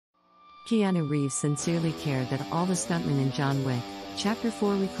Keanu Reeves sincerely cared that all the stuntmen in John Wick, Chapter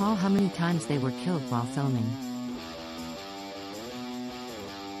 4 recall how many times they were killed while filming.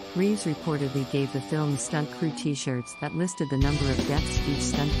 Reeves reportedly gave the film's stunt crew t-shirts that listed the number of deaths each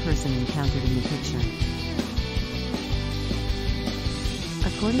stunt person encountered in the picture.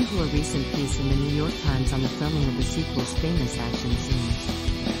 According to a recent piece in the New York Times on the filming of the sequel's famous action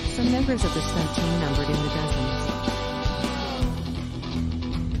scenes, some members of the stunt team numbered in the dozens.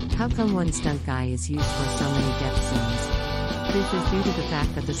 How come one stunt guy is used for so many death scenes? This is due to the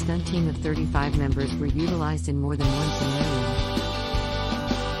fact that the stunt team of 35 members were utilized in more than one scenario.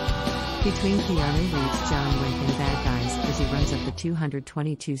 Between Keanu Reeves' John Wick and bad guys as he runs up the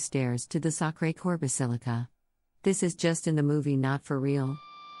 222 stairs to the Sacré-Cœur Basilica. This is just in the movie, not for real.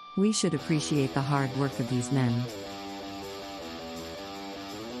 We should appreciate the hard work of these men.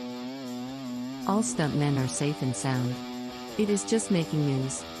 All stuntmen are safe and sound. It is just making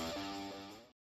news.